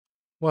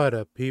What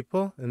up,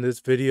 people? In this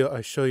video,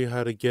 I show you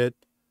how to get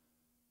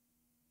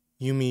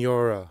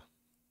Ulquiorra.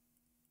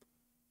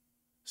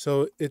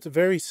 So it's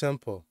very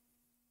simple.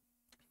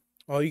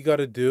 All you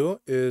gotta do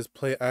is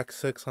play Act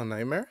 6 on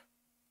Nightmare.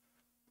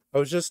 I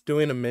was just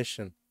doing a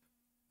mission,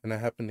 and I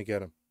happened to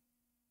get him.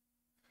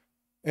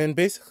 And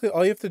basically,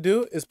 all you have to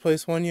do is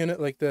place one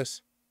unit like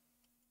this.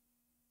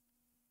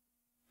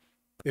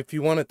 If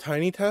you want to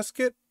tiny task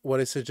it, what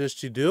I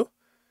suggest you do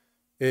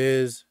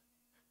is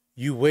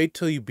you wait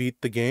till you beat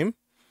the game.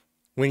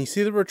 When you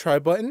see the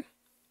retry button,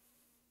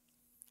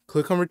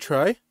 click on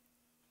retry.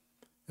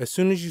 As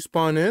soon as you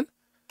spawn in,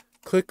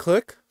 click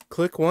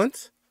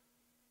once,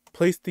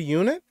 place the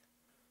unit,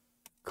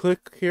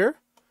 click here,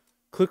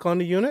 click on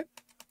the unit,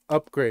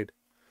 upgrade,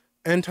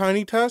 end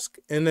tiny task,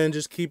 and then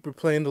just keep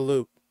replaying the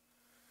loop.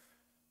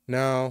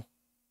 Now,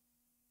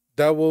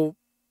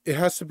 it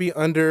has to be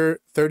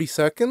under 30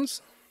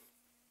 seconds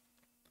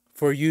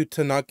for you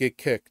to not get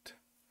kicked.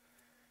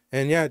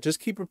 And yeah, just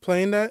keep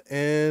replaying that,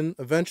 and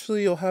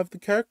eventually you'll have the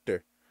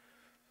character.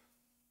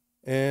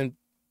 And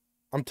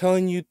I'm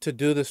telling you to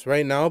do this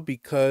right now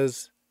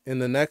because in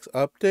the next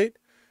update,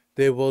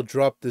 they will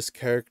drop this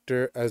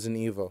character as an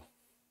EVO.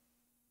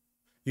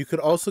 You could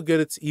also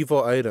get its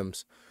EVO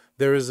items.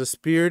 There is a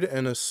spear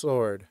and a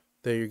sword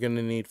that you're going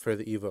to need for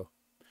the EVO.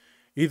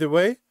 Either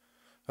way,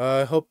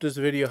 I hope this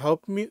video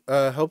helped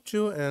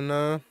you,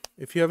 and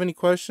if you have any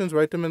questions,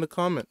 write them in the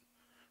comment.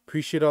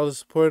 Appreciate all the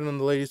support on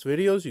the latest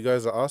videos. You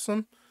guys are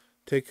awesome.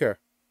 Take care.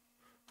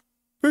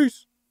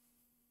 Peace.